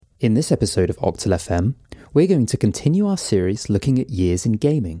In this episode of Octal FM, we're going to continue our series looking at years in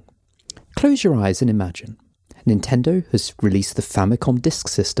gaming. Close your eyes and imagine. Nintendo has released the Famicom Disk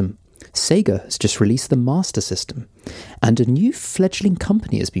System, Sega has just released the Master System, and a new fledgling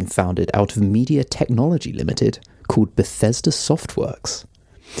company has been founded out of Media Technology Limited called Bethesda Softworks.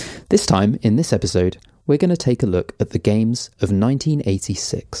 This time, in this episode, we're going to take a look at the games of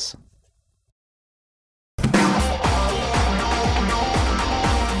 1986.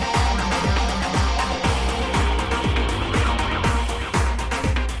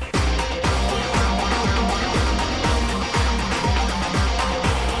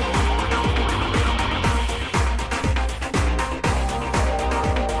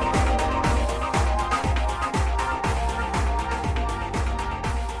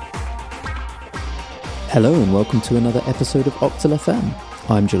 Hello and welcome to another episode of Octal FM.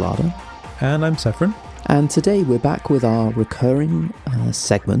 I'm Gelada. And I'm Saffron. And today we're back with our recurring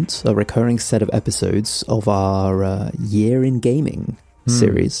segment, a recurring set of episodes of our Year in Gaming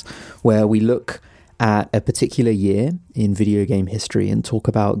series, where we look at a particular year in video game history and talk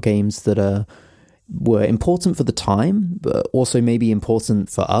about games that were important for the time, but also maybe important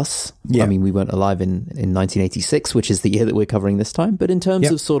for us. Yeah. I mean, we weren't alive in 1986, which is the year that we're covering this time, but in terms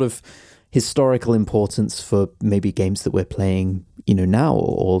of sort of historical importance for maybe games that we're playing, now,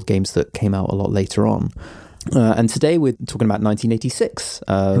 or games that came out a lot later on. And today we're talking about 1986.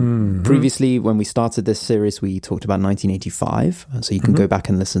 Previously, when we started this series, we talked about 1985. So you can go back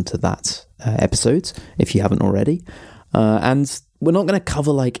and listen to that episode if you haven't already. And we're not going to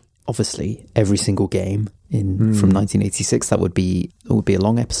cover, obviously, every single game from 1986. That would be a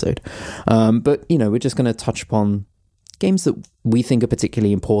long episode. But, we're just going to touch upon games that we think are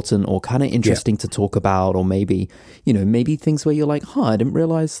particularly important or kind of interesting to talk about, or maybe things where you're like, I didn't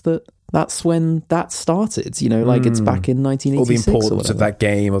realize that's when that started, it's back in 1986. Or the importance of that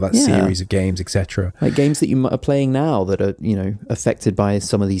game or that series of games, etc. Like games that you are playing now that are, affected by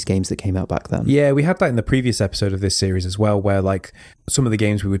some of these games that came out back then. Yeah, we had that in the previous episode of this series as well, where some of the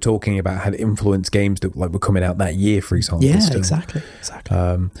games we were talking about had influenced games that were coming out that year, for example. Yeah, exactly.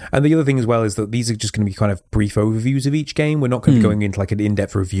 And the other thing as well is that these are just going to be kind of brief overviews of each game. We're not going to be going into an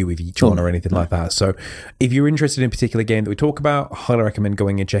in-depth review of each one or anything like that. So if you're interested in a particular game that we talk about, I highly recommend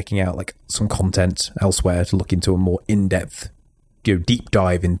going and checking out some content elsewhere to look into a more in-depth deep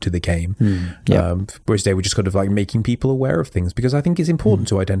dive into the game. Whereas today we're just kind of making people aware of things, because I think it's important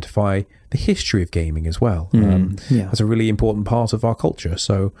to identify the history of gaming as well. That's a really important part of our culture,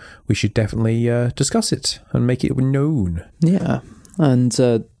 so we should definitely discuss it and make it known. And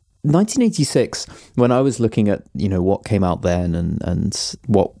 1986, when I was looking at what came out then and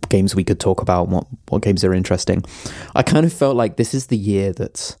what games we could talk about, what games are interesting, I kind of felt like this is the year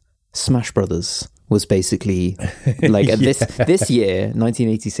that Smash Brothers was basically this year,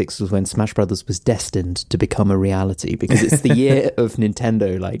 1986, was when Smash Brothers was destined to become a reality, because it's the year of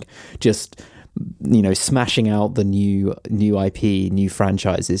Nintendo just smashing out the new IP, new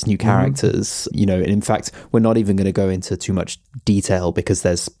franchises, new characters, and in fact we're not even going to go into too much detail because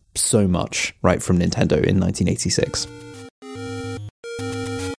there's so much right from Nintendo in 1986.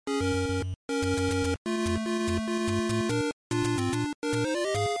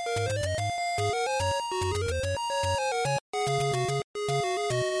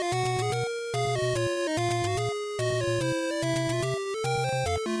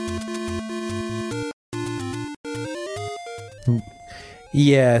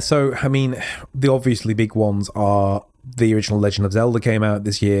 Yeah, so, I mean, the obviously big ones are the original Legend of Zelda came out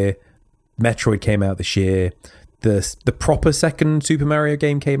this year, Metroid came out this year, the proper second Super Mario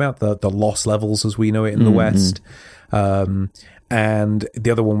game came out, the Lost Levels as we know it in the West, and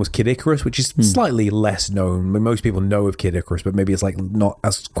the other one was Kid Icarus, which is slightly less known. I mean, most people know of Kid Icarus, but maybe it's not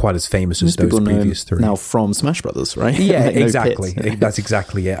as quite as famous as those previous three. Now from Smash Brothers, right? Yeah, exactly. That's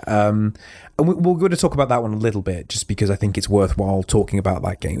exactly it. And we're going to talk about that one a little bit, just because I think it's worthwhile talking about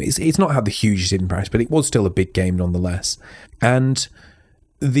that game. It's not had the hugest impact, but it was still a big game nonetheless. And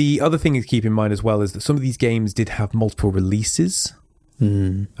the other thing to keep in mind as well is that some of these games did have multiple releases.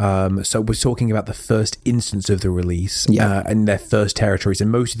 So we're talking about the first instance of the release and their first territories,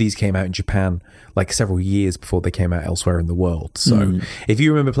 and most of these came out in Japan several years before they came out elsewhere in the world. So if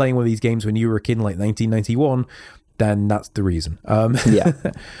you remember playing one of these games when you were a kid in 1991, then that's the reason. But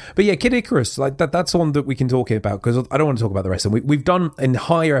yeah, Kid Icarus, that's the one that we can talk about, because I don't want to talk about the rest of them. We've done an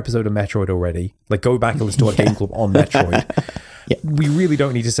entire episode of Metroid already. Go back and listen to our Game Club on Metroid. We really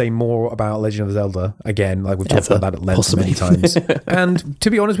don't need to say more about Legend of Zelda again. We've talked about that at length many times. And to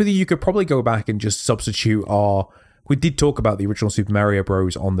be honest with you, you could probably go back and just substitute our We did talk about the original Super Mario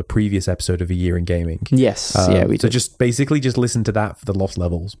Bros. On the previous episode of A Year in Gaming. Yes, we so did. just listen to that for the lost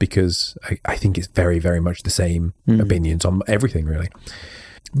levels, because I think it's very, very much the same opinions on everything, really.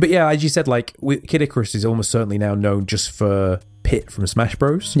 But yeah, as you said, like Kid Icarus is almost certainly now known just for Pit from Smash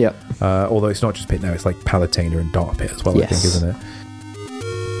Bros. Yeah. Although it's not just Pit now, it's like Palutena and Dark Pit as well, Yes. I think, isn't it?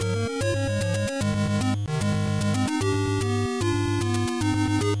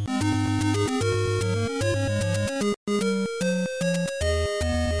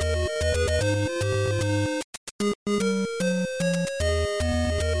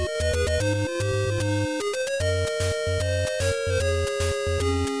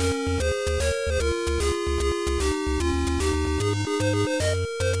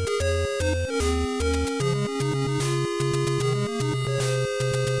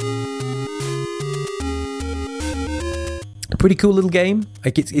 Pretty cool little game.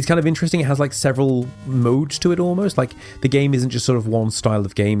 Like it's kind of interesting. It has like several modes to it almost. Like the game isn't just sort of one style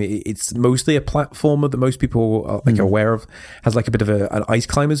of game. It's mostly a platformer that most people are like aware of. Has like a bit of an Ice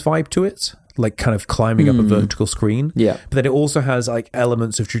Climbers vibe to it, like kind of climbing up a vertical screen. Yeah. But then it also has like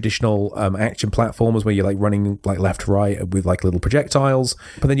elements of traditional action platformers where you're like running like left to right with like little projectiles.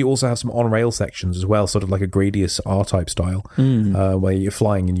 But then you also have some on-rail sections as well, sort of like a Gradius R-type style, where you're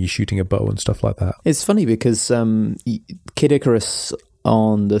flying and you're shooting a bow and stuff like that. It's funny because Kid Icarus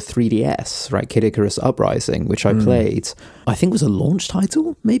on the 3DS, right? Kid Icarus Uprising, which I played, I think was a launch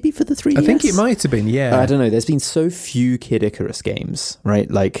title, maybe for the 3DS. I think it might have been, yeah. I don't know. There's been so few Kid Icarus games,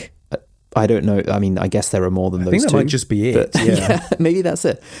 right? Like, I don't know. I mean, I guess there are more than those two. I think that might just be it. But, yeah. Maybe that's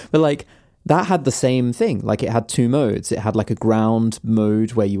it. But like, that had the same thing. Like, it had two modes. It had like a ground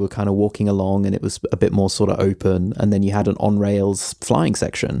mode where you were kind of walking along and it was a bit more sort of open, and then you had an on-rails flying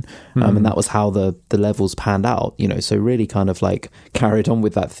section, and that was how the levels panned out, you know, so really kind of like carried on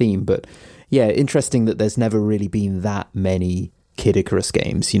with that theme. But yeah, interesting that there's never really been that many Kid Icarus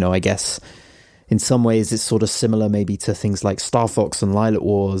games. You know, I guess in some ways it's sort of similar maybe to things like Star Fox and Lylat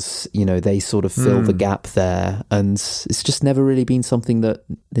Wars. You know, they sort of fill the gap there, and it's just never really been something that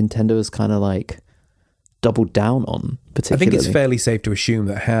Nintendo has kind of like doubled down on particularly. I think it's fairly safe to assume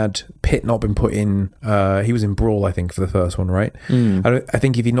that had Pit not been put in, he was in Brawl, I think, for the first one, right? I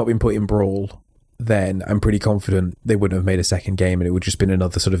think if he'd not been put in Brawl, then I'm pretty confident they wouldn't have made a second game, and it would just been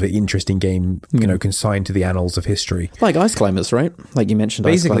another sort of interesting game, you know, consigned to the annals of history. Like Ice Climbers, right? Like you mentioned,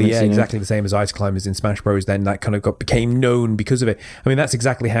 basically, Ice Climbers, yeah, exactly the same as Ice Climbers in Smash Bros. Then that kind of became known because of it. I mean, that's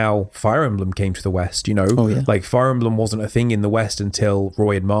exactly how Fire Emblem came to the West. You know, like Fire Emblem wasn't a thing in the West until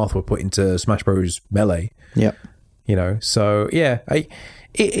Roy and Marth were put into Smash Bros. Melee. Yep. You know, so yeah, but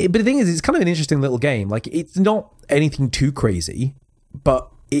the thing is, it's kind of an interesting little game. Like, it's not anything too crazy, but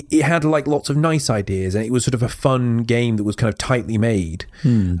it had like lots of nice ideas, and it was sort of a fun game that was kind of tightly made.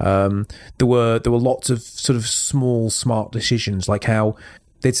 There were lots of sort of small, smart decisions, like how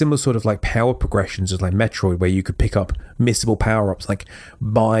they had similar sort of like power progressions as like Metroid, where you could pick up missable power-ups, like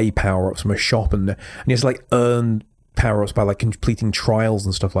buy power-ups from a shop, and you just like earn power-ups by like completing trials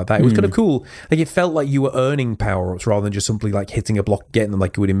and stuff like that. It was kind of cool. Like, it felt like you were earning power-ups rather than just simply like hitting a block, getting them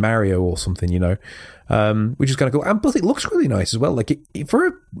like you would in Mario or something, you know, which is kind of cool. And plus it looks really nice as well. Like, for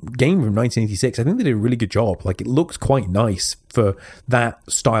a game from 1986, I think they did a really good job. Like, it looks quite nice for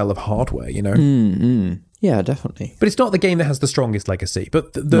that style of hardware, you know. Yeah, definitely. But it's not the game that has the strongest legacy.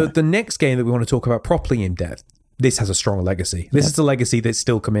 But the next game that we want to talk about properly in depth, this has a strong legacy. This is a legacy that's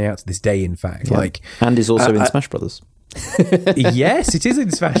still coming out to this day, in fact. Like, and is also in Smash Brothers. Yes, it is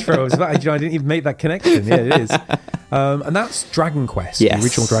in Smash Bros. I didn't even make that connection. Yeah, it is. And that's Dragon Quest, the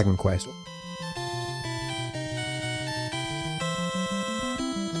original Dragon Quest.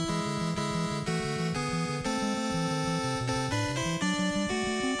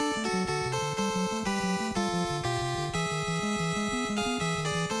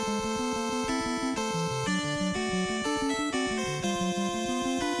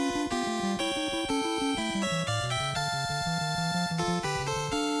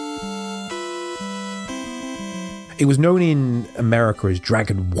 It was known in America as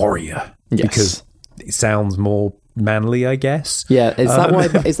Dragon Warrior because it sounds more manly, I guess. Yeah, is that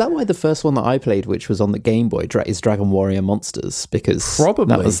why the first one that I played, which was on the Game Boy, is Dragon Warrior Monsters? Because probably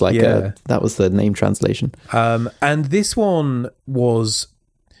that was like that was the name translation. And this one was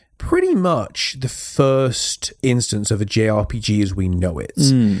pretty much the first instance of a JRPG as we know it.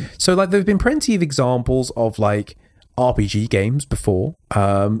 So like, there have been plenty of examples of like RPG games before,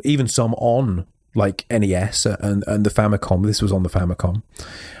 even some on like NES and the Famicom. This was on the Famicom.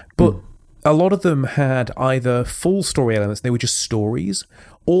 But a lot of them had either full story elements, they were just stories,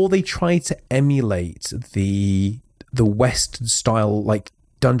 or they tried to emulate the Western style like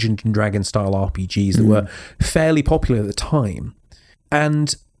Dungeons and Dragons style RPGs that were fairly popular at the time.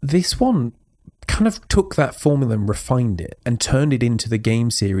 And this one kind of took that formula and refined it and turned it into the game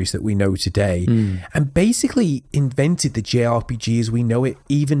series that we know today, and basically invented the JRPG as we know it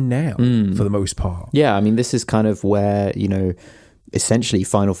even now, for the most part. Yeah, I mean, this is kind of where, you know, essentially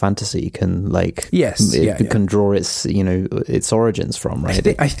Final Fantasy can can draw its, you know, its origins from,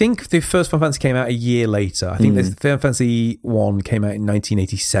 right? I think the first Final Fantasy came out a year later. I think Final Fantasy 1 came out in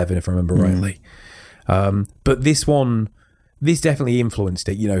 1987, if I remember rightly. But this definitely influenced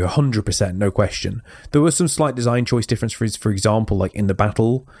it, you know, 100%, no question. There was some slight design choice difference. For example, like in the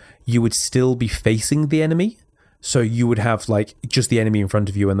battle, you would still be facing the enemy. So you would have like just the enemy in front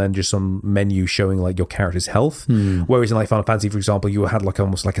of you and then just some menu showing like your character's health. Whereas in like Final Fantasy, for example, you had like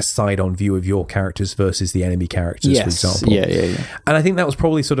almost like a side-on view of your characters versus the enemy characters, for example. Yeah. And I think that was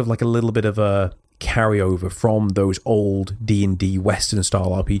probably sort of like a little bit of a carryover from those old D&D Western style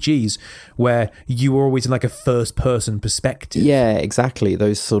RPGs where you were always in like a first person perspective. Yeah, exactly.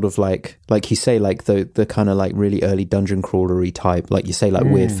 Those sort of like you say, like the kind of like really early dungeon crawlery type, like you say, like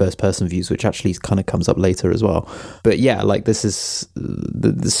weird first person views, which actually kind of comes up later as well. But yeah, like this is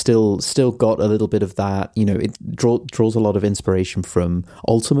still got a little bit of that, you know, it draws a lot of inspiration from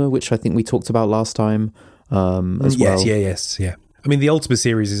Ultima, which I think we talked about last time as well. Yes. I mean, the Ultima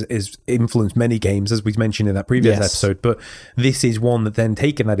series is influenced many games, as we mentioned in that previous episode, but this is one that then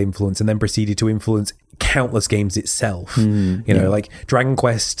taken that influence and then proceeded to influence countless games itself. You know, like Dragon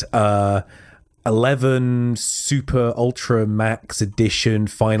Quest 11 Super Ultra Max Edition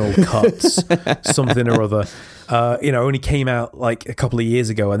Final Cuts, something or other. You know, only came out like a couple of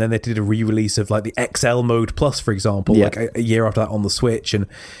years ago, and then they did a re-release of like the XL Mode Plus, for example, like a year after that on the Switch. And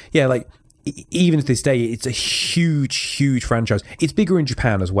yeah, like even to this day, it's a huge franchise. It's bigger in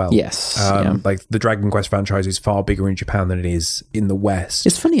Japan as well. Yes. Like the Dragon Quest franchise is far bigger in Japan than it is in the West.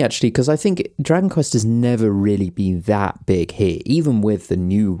 It's funny, actually, because I think Dragon Quest has never really been that big here, even with the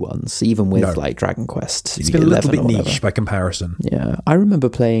new ones, even with like Dragon Quest. It's been a little bit niche by comparison. Yeah. I remember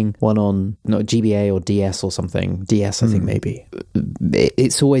playing one on GBA or DS or something. DS, I think, maybe.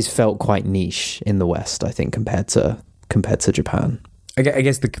 It's always felt quite niche in the West, I think, compared to Japan. I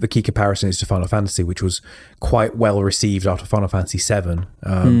guess the key comparison is to Final Fantasy, which was quite well received after Final Fantasy VII,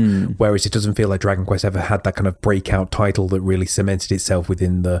 whereas it doesn't feel like Dragon Quest ever had that kind of breakout title that really cemented itself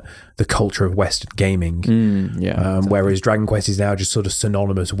within the culture of Western gaming. Exactly. Whereas Dragon Quest is now just sort of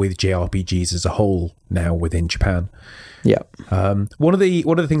synonymous with JRPGs as a whole now within Japan. Yeah. One of the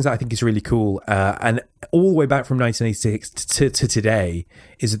things that I think is really cool, and all the way back from 1986 to today,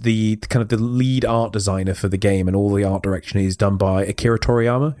 is the kind of the lead art designer for the game, and all the art direction is done by Akira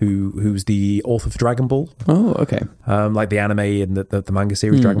Toriyama, who's the author of Dragon Ball. Oh, okay. Like the anime and the manga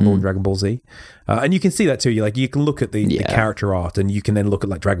series Dragon Ball and Dragon Ball Z, and you can see that too. You can look at the character art, and you can then look at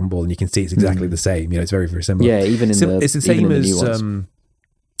like Dragon Ball, and you can see it's exactly the same. You know, it's very, very similar. Yeah, even in it's the same as new ones.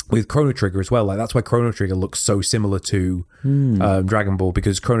 With Chrono Trigger as well. Like that's why Chrono Trigger looks so similar to Dragon Ball,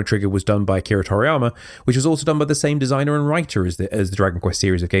 because Chrono Trigger was done by Akira Toriyama, which was also done by the same designer and writer as the Dragon Quest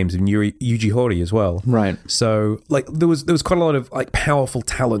series of games, and Yuji Horii as well. Right. So like there was quite a lot of like powerful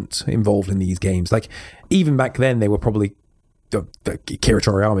talent involved in these games. Like even back then they were probably Akira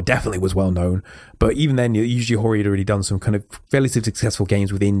Toriyama definitely was well known, but even then Yuji Horii had already done some kind of fairly successful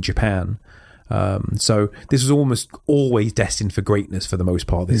games within Japan. So this was almost always destined for greatness for the most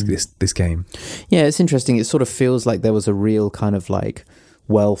part, this game. Yeah, it's interesting. It sort of feels like there was a real kind of like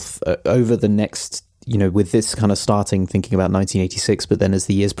wealth over the next, you know, with this kind of starting thinking about 1986, but then as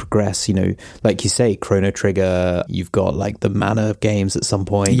the years progress, you know, like you say, Chrono Trigger, you've got like the Mana games at some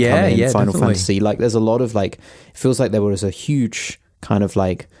point. Final definitely. Fantasy. Like there's a lot of like, it feels like there was a huge kind of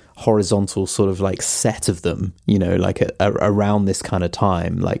like horizontal sort of like set of them, you know, like around this kind of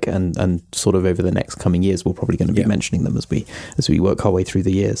time, like and sort of over the next coming years we're probably going to be mentioning them as we work our way through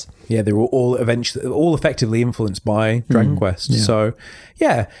the years. Yeah, they were all effectively influenced by Dragon Quest. So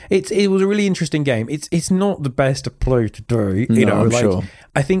yeah, it was a really interesting game. It's not the best to play today, you know, like sure.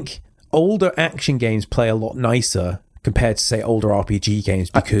 I think older action games play a lot nicer compared to, say, older RPG games,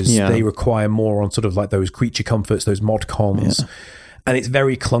 because they require more on sort of like those creature comforts, those mod cons. And it's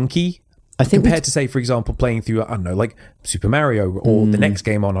very clunky, I think, compared to, say, for example, playing through, I don't know, like Super Mario or the next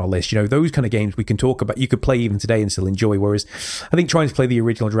game on our list. You know, those kind of games we can talk about, you could play even today and still enjoy. Whereas I think trying to play the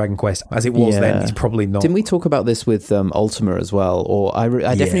original Dragon Quest as it was then is probably not. Didn't we talk about this with Ultima as well? Or I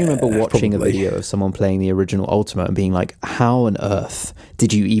definitely remember watching a video of someone playing the original Ultima and being like, how on earth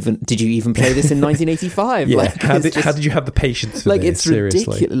did you even play this in 1985? Yeah. Like, how did you have the patience for like this? It's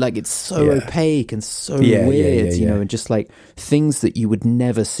ridiculous. Like it's so opaque and so weird, you know, and just like things that you would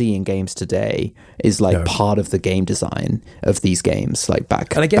never see in games today. today is like part of the game design of these games, like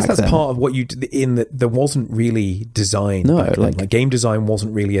back. And I guess that's then. part of what you did in that there wasn't really design. No, back then. Like game design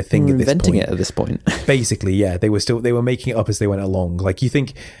wasn't really a thing at this point. Inventing it at this point. Basically, yeah, they were making it up as they went along. Like you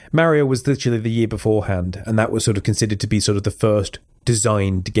think Mario was literally the year beforehand, and that was sort of considered to be sort of the first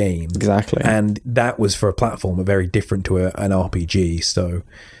designed game. Exactly. And that was for a platformer very different to an RPG. So,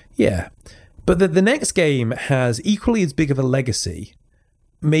 yeah. But the next game has equally as big of a legacy,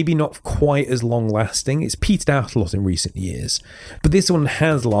 maybe not quite as long lasting. It's petered out a lot in recent years, but this one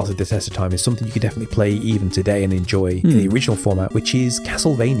has lasted the test of time. It's something you could definitely play even today and enjoy in the original format, which is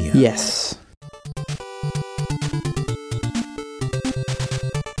Castlevania. Yes.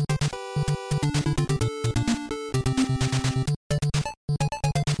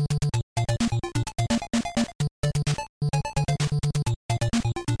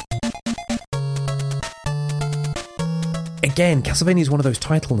 Again, Castlevania is one of those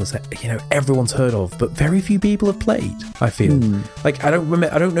titles that, you know, everyone's heard of, but very few people have played, I feel. Like, I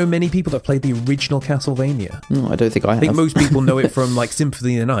don't know many people that played the original Castlevania. No, I don't think I have. I think most people know it from, like,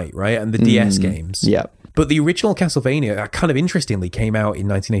 Symphony of the Night, right? And the DS games. Yeah. But the original Castlevania, kind of interestingly, came out in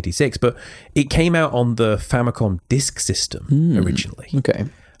 1986, but it came out on the Famicom Disk System originally. Okay.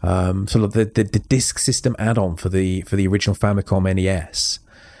 Sort of the Disk System add-on for the original Famicom NES.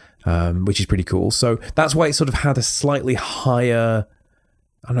 Which is pretty cool. So that's why it sort of had a slightly higher,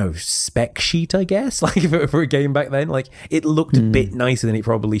 I don't know, spec sheet, I guess, like for a game back then. Like it looked a bit nicer than it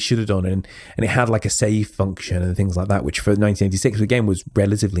probably should have done, and it had like a save function and things like that, which for 1986 the game was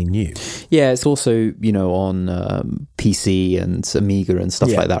relatively new. Yeah, it's also, you know, on PC and Amiga and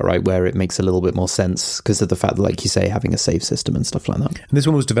stuff like that, right, where it makes a little bit more sense because of the fact that, like you say, having a save system and stuff like that. And this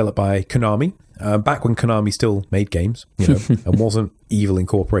one was developed by Konami, back when Konami still made games, you know, and wasn't Evil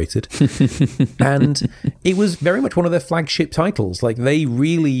Incorporated. And it was very much one of their flagship titles. Like they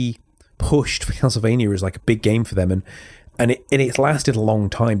really pushed Castlevania as like a big game for them, and it's lasted a long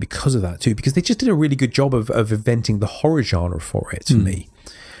time because of that too, because they just did a really good job of inventing the horror genre for it for me.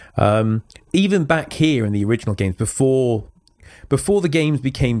 Even back here in the original games, before the games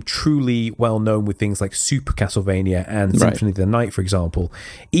became truly well known with things like Super Castlevania and Symphony of the Night, for example,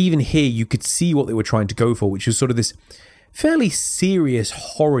 even here you could see what they were trying to go for, which was sort of this fairly serious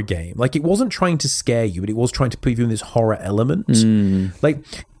horror game. Like it wasn't trying to scare you, but it was trying to put you in this horror element. Like,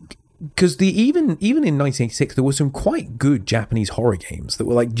 because even in 1986 there were some quite good Japanese horror games that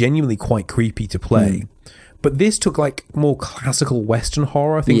were like genuinely quite creepy to play. But this took like more classical Western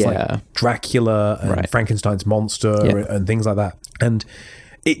horror, things like Dracula and Frankenstein's monster and things like that. And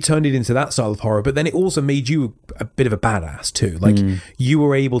it turned it into that style of horror, but then it also made you a bit of a badass too. Like you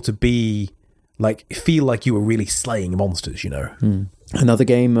were able to be like, feel like you were really slaying monsters, you know. Another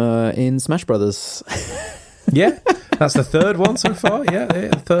game in Smash Brothers. Yeah, that's the third one so far. Yeah,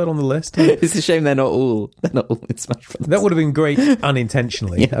 the third on the list. It's a shame they're not all in Smash Brothers. That would have been great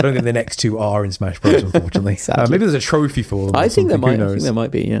unintentionally. I don't think the next two are in Smash Bros. Unfortunately, maybe there's a trophy for them. I think there might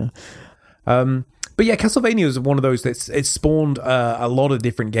be. Yeah. But yeah, Castlevania is one of those that's it's spawned a lot of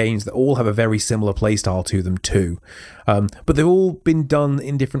different games that all have a very similar playstyle to them too. But they've all been done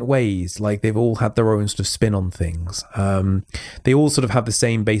in different ways. Like they've all had their own sort of spin on things. They all sort of have the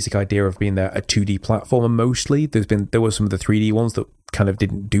same basic idea of being a 2D platformer mostly. There were some of the 3D ones that kind of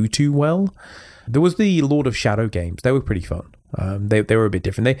didn't do too well. There was the Lord of Shadow games. They were pretty fun. They were a bit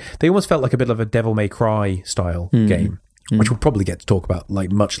different. They almost felt like a bit of a Devil May Cry style game. Which we'll probably get to talk about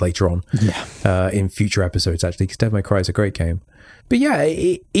like much later on in future episodes, actually, because Devil May Cry is a great game. But yeah,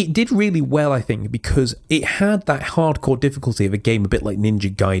 it did really well, I think, because it had that hardcore difficulty of a game a bit like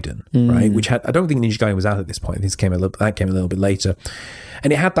Ninja Gaiden, right? Which I don't think Ninja Gaiden was out at this point. That came a little bit later.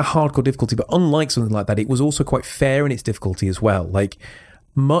 And it had the hardcore difficulty, but unlike something like that, it was also quite fair in its difficulty as well. Like,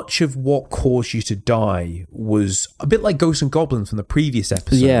 much of what caused you to die was a bit like Ghosts and Goblins from the previous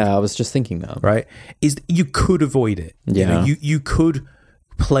episode. Yeah, I was just thinking that. Right? Is you could avoid it. Yeah. You could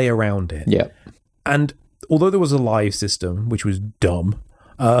play around it. Yeah. And although there was a live system, which was dumb,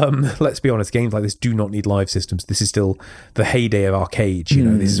 let's be honest, games like this do not need live systems. This is still the heyday of arcades. You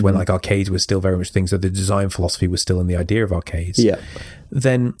know, this is when like arcades were still very much things. So the design philosophy was still in the idea of arcades. Yeah.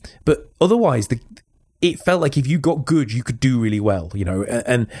 But otherwise, it felt like if you got good, you could do really well, you know,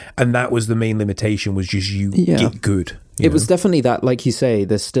 and that was the main limitation, was just get good. It was definitely that, like you say,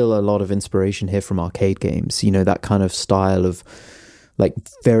 there's still a lot of inspiration here from arcade games, you know, that kind of style of like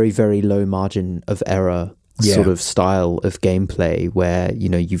very, very low margin of error sort of style of gameplay where, you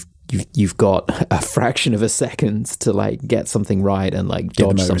know, you've got a fraction of a second to like get something right and like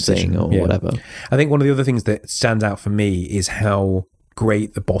dodge something or whatever. I think one of the other things that stands out for me is how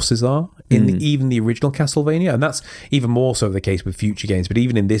great the bosses are in even the original Castlevania, and that's even more so the case with future games. But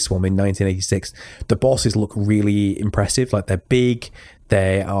even in this one in 1986, the bosses look really impressive. Like, they're big,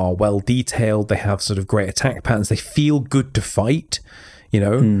 they are well detailed, they have sort of great attack patterns, they feel good to fight.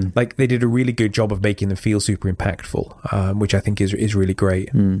 Like, they did a really good job of making them feel super impactful, which I think is really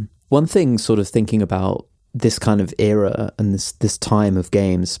great. One thing, sort of thinking about this kind of era and this time of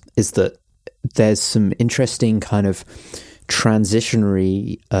games, is that there's some interesting kind of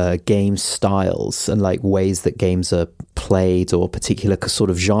transitionary game styles and like ways that games are played, or particular sort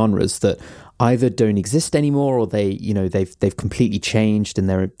of genres that either don't exist anymore, or they've completely changed and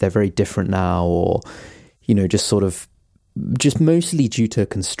they're very different now, or just mostly due to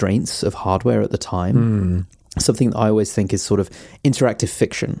constraints of hardware at the time. Something that I always think is sort of interactive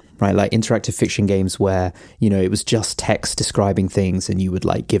fiction, right? Like interactive fiction games where, it was just text describing things and you would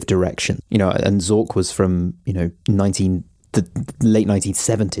like give direction, and Zork was from, the late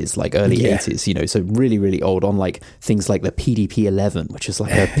 1970s, like early 80s, so really, really old, on like things like the PDP-11, which is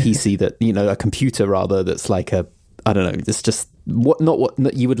like a PC that, a computer rather, that's like I don't know, it's just not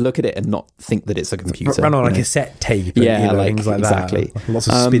you would look at it and not think that it's a computer. Run on a cassette tape, and, things like exactly. that. Lots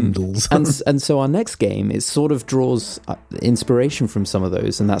of spindles. and so our next game, it sort of draws inspiration from some of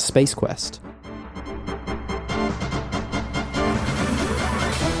those, and that's Space Quest.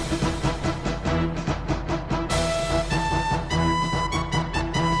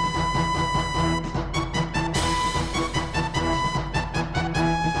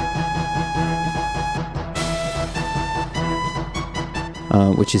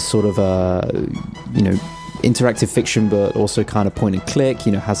 Which is sort of interactive fiction, but also kind of point and click.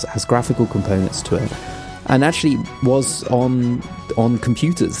 Has graphical components to it, and actually was on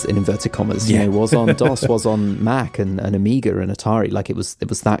computers in inverted commas. Was on DOS, was on Mac and Amiga and Atari. Like it was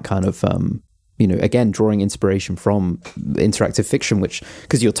that kind of again drawing inspiration from interactive fiction, which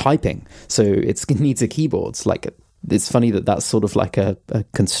because you're typing, so it needs a keyboard. Like it's funny that that's sort of like a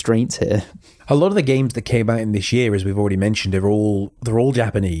constraint here. A lot of the games that came out in this year, as we've already mentioned, they're all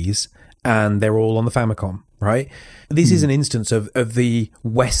Japanese, and they're all on the Famicom, right? This is an instance of the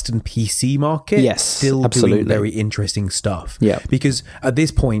Western PC market still doing very interesting stuff. Yeah. Because at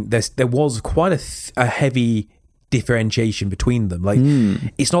this point, there was quite a heavy differentiation between them. Like,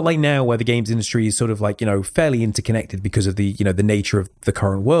 it's not like now where the games industry is sort of like, fairly interconnected because of the, the nature of the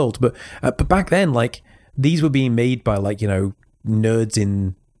current world. But back then, like, these were being made by like, nerds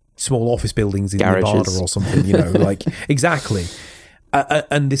in small office buildings in Nevada or something, like exactly.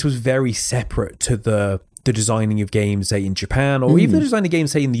 And this was very separate to the designing of games, say in Japan, or even the design of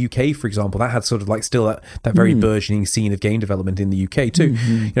games, say in the UK, for example. That had sort of like still that very burgeoning scene of game development in the UK too.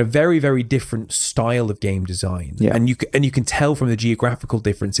 Very, very different style of game design, and you can tell from the geographical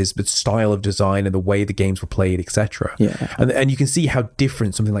differences, the style of design and the way the games were played, etc. And you can see how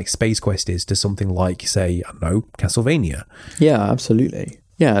different something like Space Quest is to something like, say, I don't know, Castlevania. Yeah, absolutely.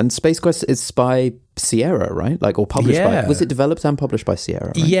 Yeah, and Space Quest is by Sierra, right? Like, or published by... Was it developed and published by Sierra?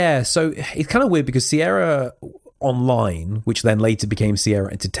 Right? Yeah, so it's kind of weird because Sierra Online, which then later became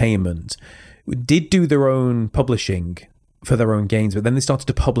Sierra Entertainment, did do their own publishing for their own games, but then they started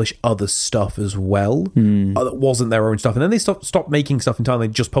to publish other stuff as well that wasn't their own stuff. And then they stopped making stuff entirely,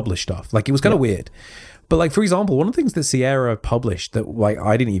 just published stuff. Like, it was kind of weird. But like, for example, one of the things that Sierra published that like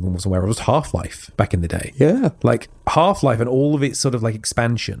I didn't even was aware of was Half-Life back in the day. Yeah. Like Half-Life and all of its sort of like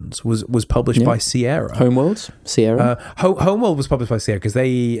expansions was published by Sierra. Homeworld, Sierra. Homeworld was published by Sierra because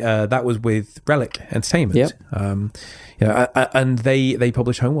they that was with Relic Entertainment. Yep. And they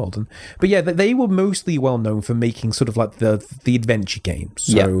published Homeworld. But yeah, they were mostly well known for making sort of like the adventure games.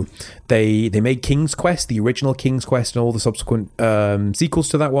 So they made King's Quest, the original King's Quest, and all the subsequent sequels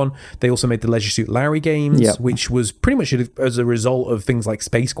to that one. They also made the Leisure Suit Larry games, which was pretty much as a result of things like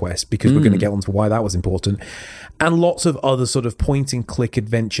Space Quest, because we're going to get onto why that was important, and lots of other sort of point and click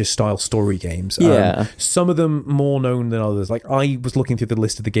adventure style story games. Some of them more known than others. Like, I was looking through the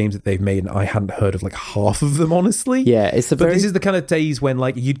list of the games that they've made, and I hadn't heard of like half of them, honestly. This is the kind of days when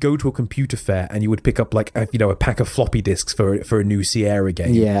like you'd go to a computer fair and you would pick up like a pack of floppy disks for a new Sierra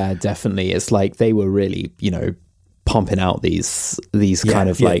game. Yeah, definitely. It's like they were really pumping out these kind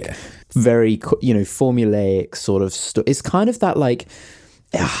of very formulaic sort of it's kind of that like,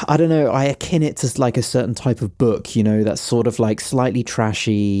 I don't know, I akin it to like a certain type of book, that's sort of like slightly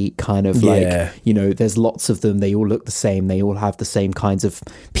trashy, kind of like, there's lots of them, they all look the same, they all have the same kinds of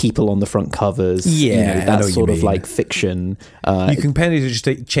people on the front covers. That sort of like fiction. You can kind of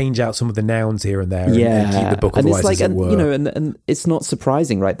just change out some of the nouns here and there and keep the book otherwise as it were. And it's not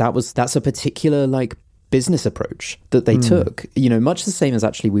surprising, right? That's a particular like business approach that they took, much the same as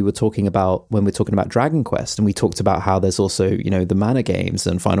actually we were talking about when we're talking about Dragon Quest, and we talked about how there's also, the Mana games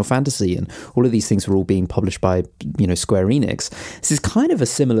and Final Fantasy, and all of these things were all being published by, Square Enix. This is kind of a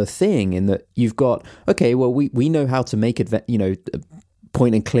similar thing in that you've got, okay, well, we know how to make,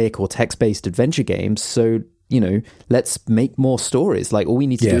 point and click or text-based adventure games, so let's make more stories. Like, all we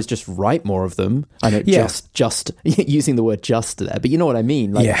need to do is just write more of them. I know, just using the word "just" there, but you know what I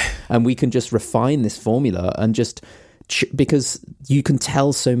mean. Like, and we can just refine this formula and just because you can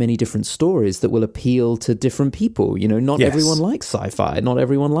tell so many different stories that will appeal to different people. Not everyone likes sci-fi, not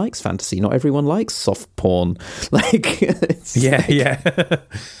everyone likes fantasy, not everyone likes soft porn. Like,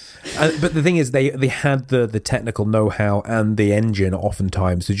 but the thing is, they had the technical know-how and the engine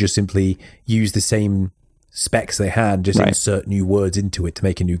oftentimes to just simply use the same specs they had, just insert new words into it to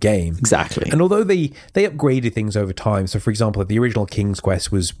make a new game. Exactly. And although they upgraded things over time, so for example, the original King's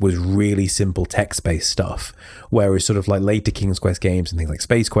Quest was really simple text-based stuff, whereas sort of like later King's Quest games and things like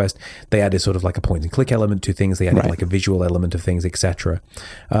Space Quest, they added sort of like a point and click element to things, they added like a visual element of things, etc.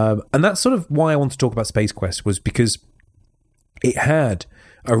 And that's sort of why I want to talk about Space Quest, was because it had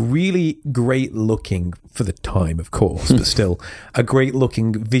a really great looking, for the time of course, but still a great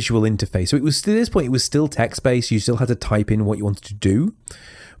looking visual interface. So it was, to this point, it was still text based. You still had to type in what you wanted to do,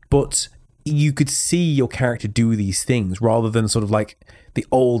 but you could see your character do these things rather than sort of like the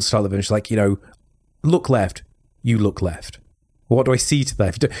old style of it. It's like, look left, you look left. What do I see to the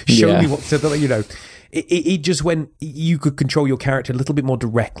left? Show me what to the, It just went, you could control your character a little bit more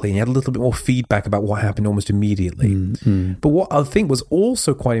directly, and you had a little bit more feedback about what happened almost immediately. But what I think was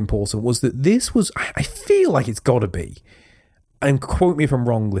also quite important was that this was, I feel like it's got to be, and quote me if I'm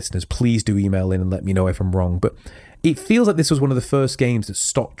wrong, listeners, please do email in and let me know if I'm wrong, but it feels like this was one of the first games that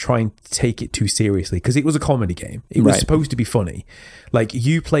stopped trying to take it too seriously, because it was a comedy game. It was supposed to be funny. Like,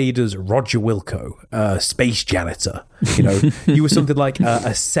 you played as Roger Wilco, space janitor. You were something like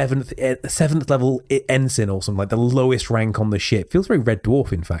a seventh level ensign or something, like the lowest rank on the ship. Feels very Red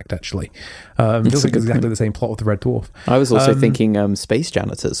Dwarf, in fact, actually. Feels like exactly the same plot with the Red Dwarf. I was also thinking Space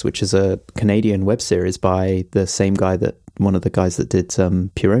Janitors, which is a Canadian web series by the same guy one of the guys that did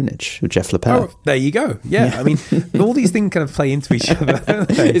Puronage, Jeff Lepere. Oh, there you go. Yeah, I mean, all these things kind of play into each other, don't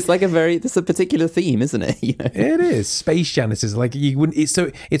they? It's like it's a particular theme, isn't it? It is. Space janitors, like, you wouldn't. It's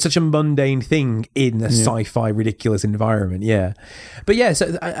such a mundane thing in a sci-fi ridiculous environment. Yeah, but yeah.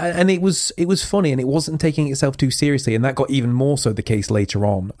 So and it was funny, and it wasn't taking itself too seriously, and that got even more so the case later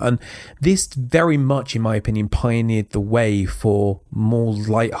on. And this very much, in my opinion, pioneered the way for more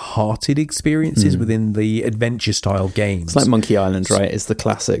light-hearted experiences within the adventure style games. It's like Monkey Island, right? It's the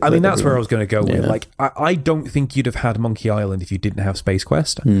classic. I mean, that's where I was going to go with. Like, I don't think you'd have had Monkey Island if you didn't have Space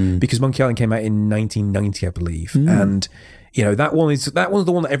Quest, because Monkey Island came out in 1990, I believe, and that one's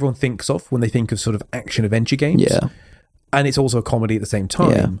the one that everyone thinks of when they think of sort of action adventure games. Yeah, and it's also a comedy at the same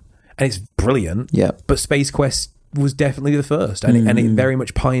time, and it's brilliant. Yeah, but Space Quest was definitely the first, and it very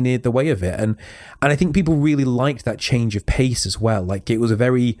much pioneered the way of it, and I think people really liked that change of pace as well. Like, it was a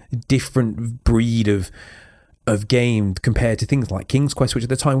very different breed of game compared to things like King's Quest, which at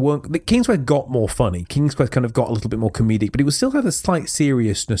the time weren't. King's Quest got more funny. King's Quest kind of got a little bit more comedic, but it would still have a slight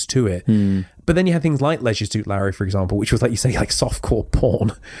seriousness to it. But then you had things like Leisure Suit Larry, for example, which was, like you say, like softcore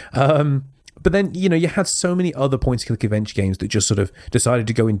porn. But then, you had so many other point-and-click adventure games that just sort of decided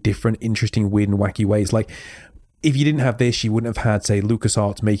to go in different, interesting, weird and wacky ways. Like, if you didn't have this, you wouldn't have had, say,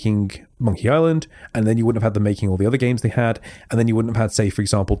 LucasArts making Monkey Island, and then you wouldn't have had them making all the other games they had, and then you wouldn't have had, say, for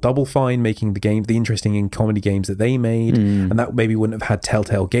example, Double Fine making the interesting and comedy games that they made, and that maybe wouldn't have had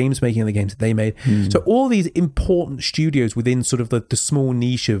Telltale Games making the games that they made. So all these important studios within sort of the small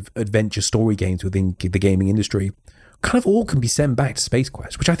niche of adventure story games within the gaming industry kind of all can be sent back to Space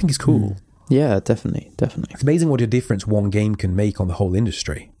Quest, which I think is cool. Yeah, definitely. It's amazing what a difference one game can make on the whole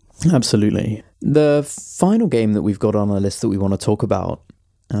industry. Absolutely. The final game that we've got on our list that we want to talk about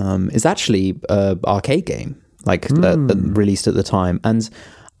is actually an arcade game, like released at the time. And I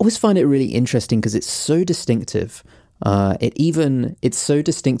always find it really interesting because it's so distinctive. It's so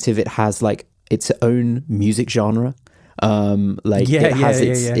distinctive. It has like its own music genre. It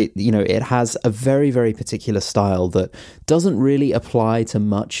has a very, very particular style that doesn't really apply to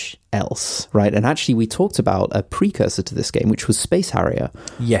much else, right? And actually, we talked about a precursor to this game, which was Space Harrier.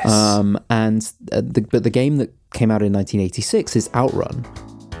 Yes. But the game that came out in 1986 is Outrun.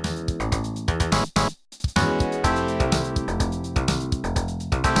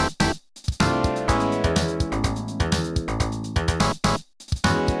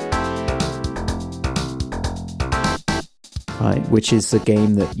 right? Which is a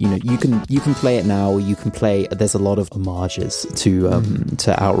game that you can play it now. You can play. There's a lot of homages to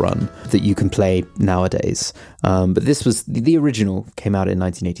Outrun that you can play nowadays. But this was the original. Came out in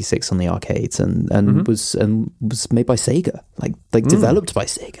 1986 on the arcades and was made by Sega, like developed by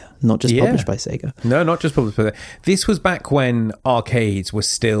Sega, not just published by Sega. No, not just published by Sega. This was back when arcades were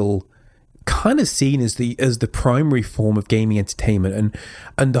still kind of seen as the primary form of gaming entertainment,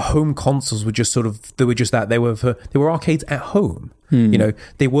 and the home consoles were just they were arcades at home.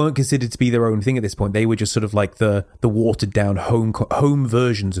 They weren't considered to be their own thing at this point. They were just sort of like the watered down home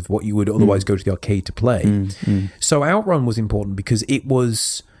versions of what you would otherwise go to the arcade to play. So Outrun was important because it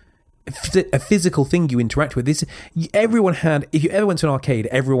was a physical thing you interact with. If you ever went to an arcade,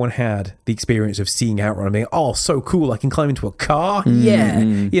 everyone had the experience of seeing Outrun and being, oh, so cool, I can climb into a car.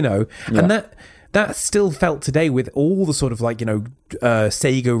 And that still felt today with all the sort of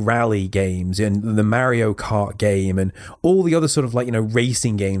Sega Rally games and the Mario Kart game and all the other sort of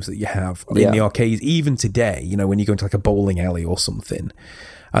racing games that you have in the arcades, even today, when you go into like a bowling alley or something.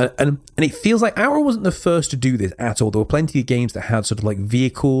 And it feels like Outrun wasn't the first to do this at all. There were plenty of games that had sort of like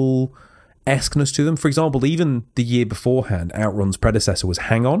vehicle-esqueness to them. For example, even the year beforehand, Outrun's predecessor was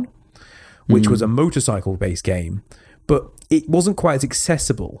Hang On, which was a motorcycle-based game. But it wasn't quite as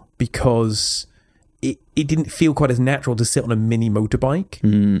accessible because it didn't feel quite as natural to sit on a mini motorbike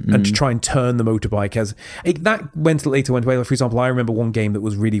and to try and turn the motorbike as... that later went away. For example, I remember one game that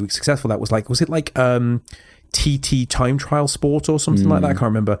was really successful. That was TT Time Trial Sport or something like that. I can't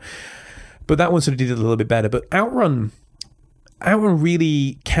remember. But that one sort of did it a little bit better. But Outrun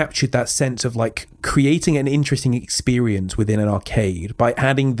really captured that sense of like creating an interesting experience within an arcade by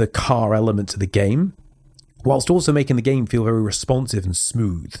adding the car element to the game, whilst also making the game feel very responsive and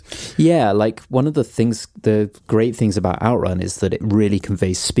smooth. Yeah, like one of the great things about Outrun is that it really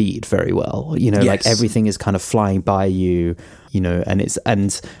conveys speed very well. Like everything is kind of flying by you, and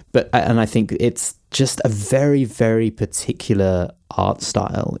I think it's just a very, very particular art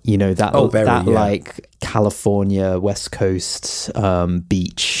style, like California, West Coast,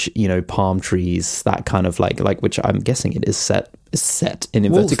 beach, palm trees, that kind of like which I'm guessing it is set in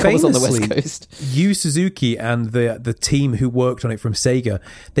inverted commas on the West Coast. Yu Suzuki and the team who worked on it from Sega,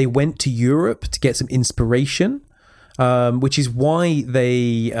 they went to Europe to get some inspiration, which is why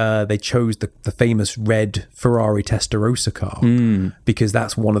they chose the famous red Ferrari Testarossa car, because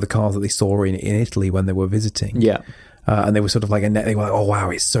that's one of the cars that they saw in Italy when they were visiting. Yeah. And they were sort of like, they were like, oh wow,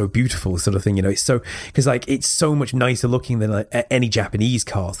 it's so beautiful, sort of thing, it's so, because like it's so much nicer looking than like any Japanese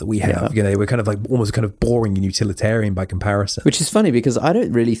cars that we have. They were kind of like almost kind of boring and utilitarian by comparison. Which is funny because I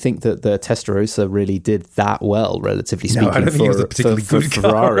don't really think that the Testarossa really did that well, relatively speaking. No, I don't think it was a particularly good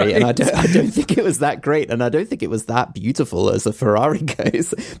Ferrari, car, right? And I don't think it was that great, and I don't think it was that beautiful as a Ferrari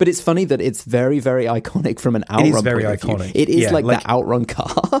goes. But it's funny that it's very, very iconic from an Outrun. It is very iconic. It is like the Outrun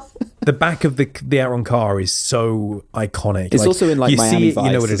car. The back of the Outrun car is so iconic. It's also in like Miami Vice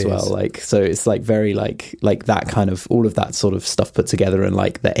you know what it as well. So it's like very like that kind of all of that sort of stuff put together in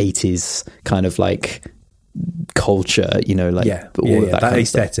like the 80s kind of like culture, all of that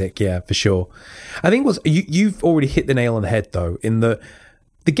aesthetic, for sure. I think you've already hit the nail on the head though, in the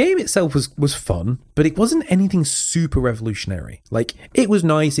game itself was fun, but it wasn't anything super revolutionary. Like it was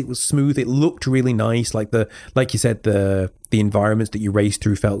nice, it was smooth, it looked really nice. Like you said, the environments that you raced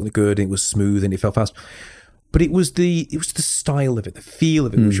through felt good, and it was smooth and it felt fast. But it was the style of it, the feel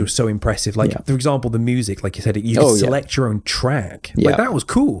of it, which was so impressive. Like, for example, the music, like you said, you could select your own track. Like, that was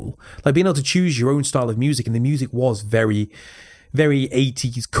cool. Like, being able to choose your own style of music, and the music was very, very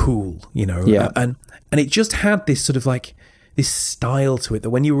 80s cool, And it just had this sort of, like, this style to it that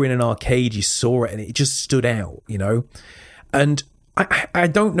when you were in an arcade, you saw it, and it just stood out, And I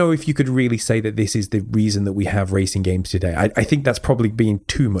don't know if you could really say that this is the reason that we have racing games today. I think that's probably being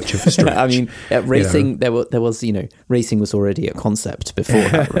too much of a stretch. I mean, racing, there was, racing was already a concept before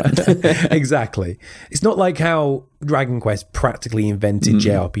that, right? Exactly. It's not like how Dragon Quest practically invented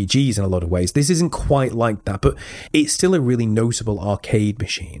JRPGs in a lot of ways. This isn't quite like that, but it's still a really notable arcade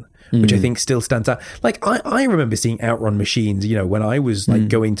machine, which I think still stands out. Like, I remember seeing Outrun machines, when I was like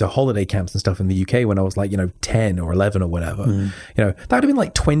going to holiday camps and stuff in the UK when I was like, 10 or 11 or whatever. That would have been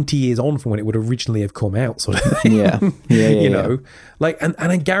like 20 years on from when it would originally have come out, sort of thing. Yeah. Like, and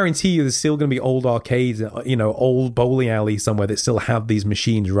I guarantee you there's still going to be old arcades, old bowling alleys somewhere that still have these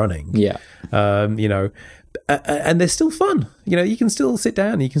machines running. Yeah. And they're still fun. You can still sit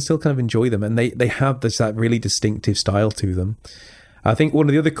down and you can still kind of enjoy them, and they have that really distinctive style to them. I think one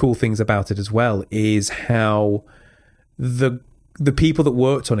of the other cool things about it as well is how the the people that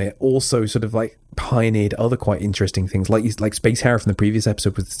worked on it also sort of like pioneered other quite interesting things, like Space Harrier from the previous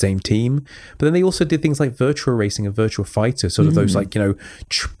episode with the same team. But then they also did things like Virtua Racing and Virtua Fighter, sort of those like, you know,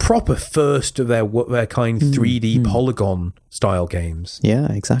 proper first of their kind 3D polygon style games.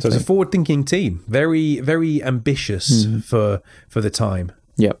 Yeah, exactly. So it's a forward-thinking team, very, very ambitious for the time.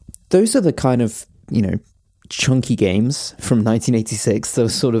 Yep. Those are the kind of, you know, chunky games from 1986,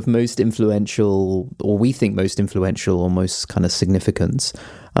 those sort of most influential, or we think most influential, or most kind of significant.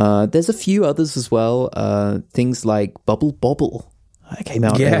 There's a few others as well. Things like Bubble Bobble came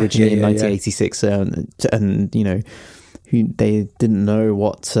out originally in 1986, and you know, they didn't know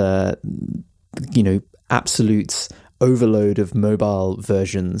what you know, absolute overload of mobile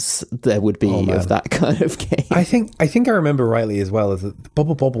versions there would be of that kind of game. I think I remember rightly as well, is that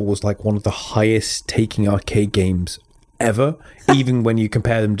Bubble Bobble was like one of the highest taking arcade games ever, even when you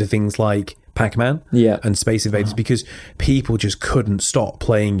compare them to things like Pac-Man and Space Invaders, because people just couldn't stop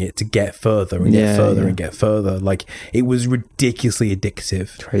playing it to get further and get further and get further. Like, it was ridiculously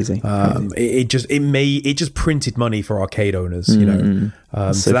addictive. Crazy. It just printed money for arcade owners, you know.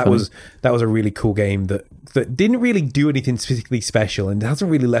 So that was a really cool game that didn't really do anything particularly special and hasn't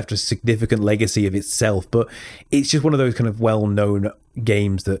really left a significant legacy of itself, but it's just one of those kind of well-known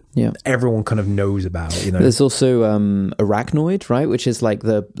games that everyone kind of knows about, you know. There's also Arachnoid, right, which is like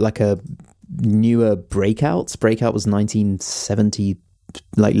a newer Breakout. Breakout was 1970,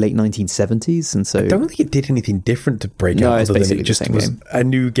 like late 1970s, and so I don't think it did anything different to Breakout. No, it's other basically than it just the same was game. A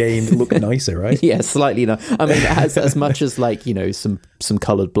new game that looked nicer, right? Yeah, slightly. No, I mean, as much as like, you know, some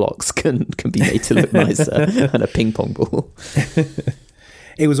coloured blocks can be made to look nicer, and a ping pong ball.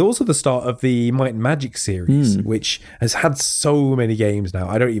 It was also the start of the Might and Magic series, which has had so many games now.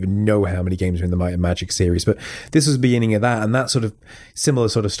 I don't even know how many games are in the Might and Magic series, but this was the beginning of that, and that sort of similar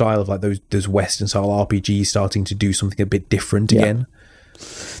sort of style of like those Western style RPGs starting to do something a bit different again.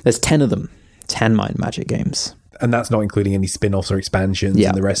 There's 10 of them, 10 Might and Magic games. And that's not including any spin-offs or expansions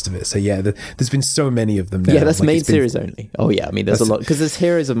and the rest of it. So there's been so many of them now. Yeah, that's like main series only. Oh yeah, I mean there's a lot, because there's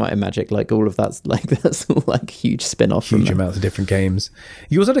Heroes of Might and Magic, like all of that's all like huge spin-off. Huge amounts of different games.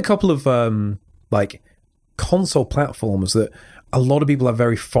 You also had a couple of like console platforms that a lot of people have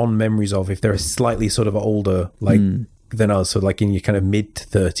very fond memories of if they're slightly sort of older, like than us, so like in your kind of mid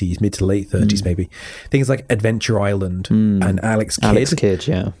to late 30s maybe. Things like Adventure Island and Alex Kidd. Alex Kidd,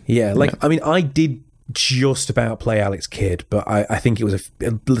 yeah. I mean, I did just about play Alex Kidd, but I think it was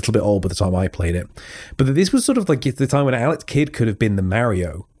a little bit old by the time I played it. But this was sort of like the time when Alex Kidd could have been the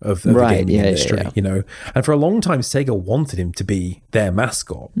Mario of the gaming industry, you know. And for a long time, Sega wanted him to be their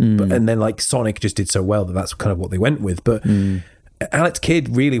mascot, and then like Sonic just did so well that that's kind of what they went with. But Alex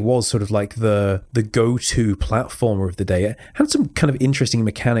Kidd really was sort of like the go-to platformer of the day. It had some kind of interesting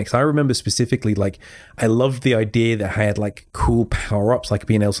mechanics. I remember specifically, like, I loved the idea that I had like cool power-ups, like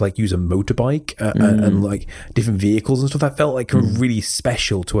being able to like use a motorbike and like different vehicles and stuff. That felt like really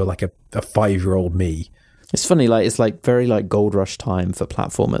special to a 5-year-old me. It's funny, like it's like very like Gold Rush time for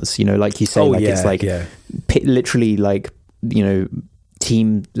platformers, you know, like you say, it's like literally like, you know,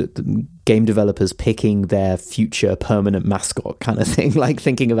 game developers picking their future permanent mascot kind of thing, like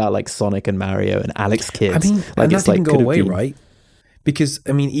thinking about like Sonic and Mario and Alex Kidd. I mean, like, and that didn't go away, been... right? Because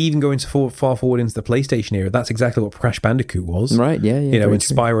I mean, even going far forward into the PlayStation era, that's exactly what Crash Bandicoot was, right? Yeah, you know, and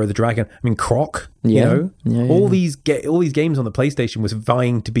Spyro the Dragon. I mean, Croc. You know, all these games on the PlayStation was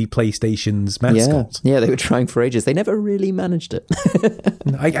vying to be PlayStation's mascot. Yeah, they were trying for ages. They never really managed it.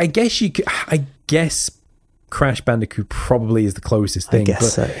 I guess Crash Bandicoot probably is the closest thing, but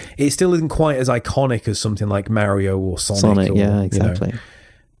so. It still isn't quite as iconic as something like Mario or Sonic. Yeah, exactly. You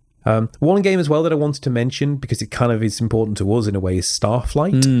know. One game as well that I wanted to mention, because it kind of is important to us in a way, is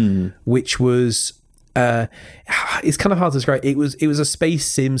Starflight, which was it's kind of hard to describe. It was a space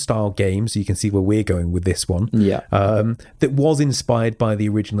sim style game, so you can see where we're going with this one. That was inspired by the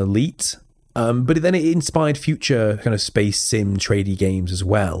original Elite, but then it inspired future kind of space sim tradey games as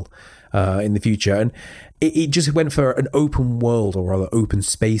well in the future. And it just went for an open world, or rather open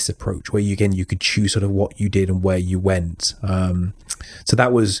space approach, where you could choose sort of what you did and where you went. So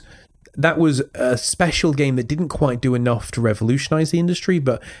that was a special game that didn't quite do enough to revolutionize the industry,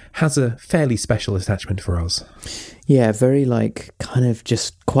 but has a fairly special attachment for us. Yeah, very like kind of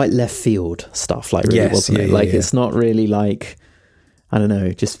just quite left field stuff, like really, wasn't it? Like it's not really like, I don't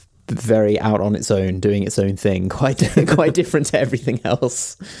know, just very out on its own, doing its own thing, quite different to everything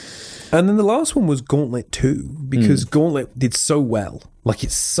else. And then the last one was Gauntlet 2, because Gauntlet did so well Like,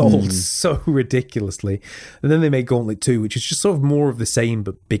 it's sold so ridiculously. And then they made Gauntlet 2, which is just sort of more of the same,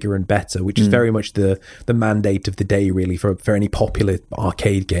 but bigger and better, which is very much the mandate of the day, really, for any popular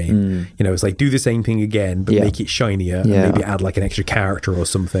arcade game. You know, it's like, do the same thing again, but make it shinier, and maybe add like an extra character or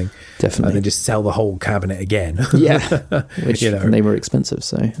something. Definitely. And then just sell the whole cabinet again. Which, you know, they were expensive,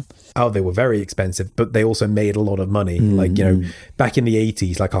 so... Oh, they were very expensive, but they also made a lot of money. Like, you know, back in the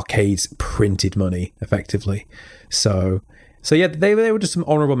 80s, like, arcades printed money, effectively. So yeah, they were just some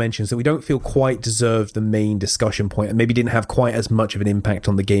honourable mentions that we don't feel quite deserved the main discussion point, and maybe didn't have quite as much of an impact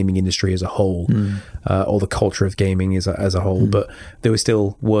on the gaming industry as a whole, or the culture of gaming as a whole, but they were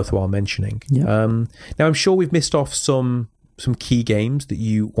still worthwhile mentioning. Now, I'm sure we've missed off some key games that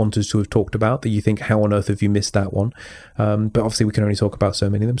you want us to have talked about that you think, how on earth have you missed that one? But obviously we can only talk about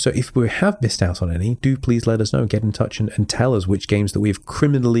so many of them. So if we have missed out on any, do please let us know. Get in touch and tell us which games that we've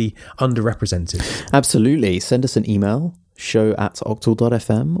criminally underrepresented. Absolutely. Send us an email,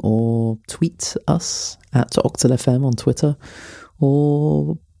 show@octal.fm, or tweet us at octalfm on Twitter,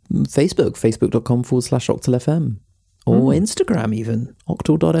 or facebook.com/octalfm. Or Instagram, even,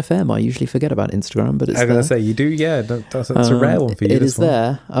 octal.fm. I usually forget about Instagram, but it's there. I was going to say, you do, yeah. That's a rare one for you. It is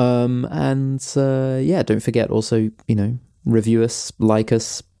there. Don't forget also, you know, review us, like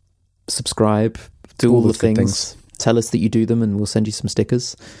us, subscribe, do all the things. Tell us that you do them and we'll send you some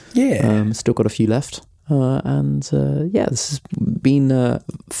stickers. Yeah. Still got a few left. This has been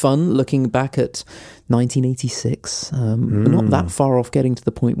fun looking back at 1986. Not that far off getting to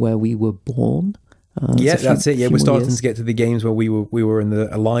the point where we were born. That's it. Yeah, we're starting to get to the games where we were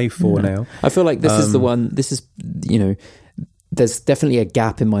alive for now. I feel like this is the one. This is, you know, there's definitely a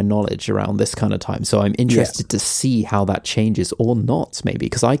gap in my knowledge around this kind of time. So I'm interested to see how that changes or not, maybe,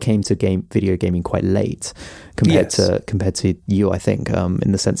 because I came to video gaming quite late compared to you, I think,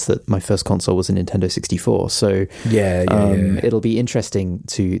 in the sense that my first console was a Nintendo 64. So it'll be interesting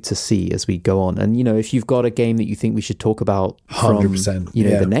to see as we go on. And, you know, if you've got a game that you think we should talk about from 100%,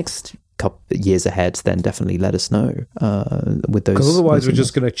 the next couple years ahead, then definitely let us know with those, because otherwise we're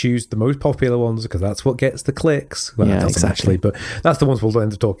just going to choose the most popular ones because that's what gets the clicks. Well, that doesn't actually, but that's the ones we'll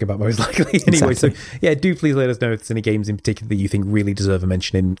end up talking about most likely anyway. So yeah, do please let us know if there's any games in particular that you think really deserve a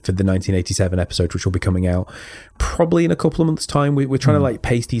mention in for the 1987 episode, which will be coming out probably in a couple of months' time. We're trying to like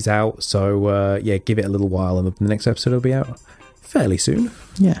pace these out, so give it a little while, and the next episode will be out fairly soon.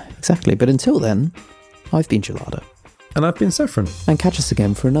 Yeah, exactly. But until then, I've been Gelada. And I've been Saffron. And catch us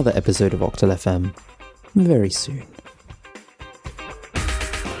again for another episode of Octal FM very soon.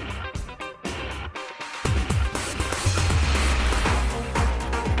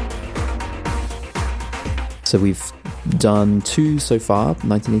 So we've done 2 so far,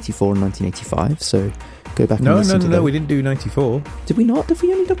 1984 and 1985. So go back and listen to them. No, we didn't do 94. Did we not? Did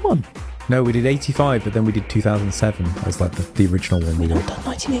we only do 1? No, we did 85, but then we did 2007 as like the original one. We not done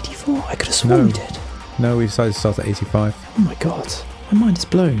 1984. I could have sworn we did. No, we decided to start at 85. Oh my god, my mind is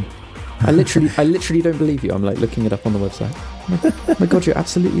blown. I literally don't believe you. I'm like looking it up on the website. Oh my god, you're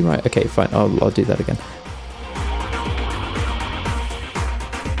absolutely right. Okay, fine. I'll do that again.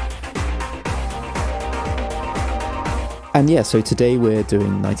 And yeah, so today we're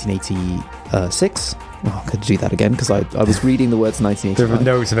doing 1986. Oh, I could do that again because I was reading the words 1985. There were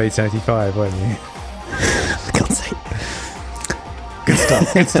notes of 1885, weren't you? For God's sake. Good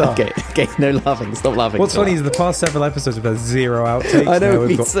stuff. Okay, no laughing. Stop laughing. What's funny is the past several episodes we've had 0 outtakes. I know, now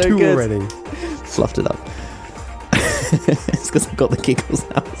we've got so 2 good. already. Fluffed it up. It's because I've got the giggles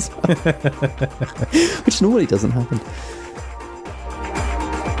now as well. Which normally doesn't happen.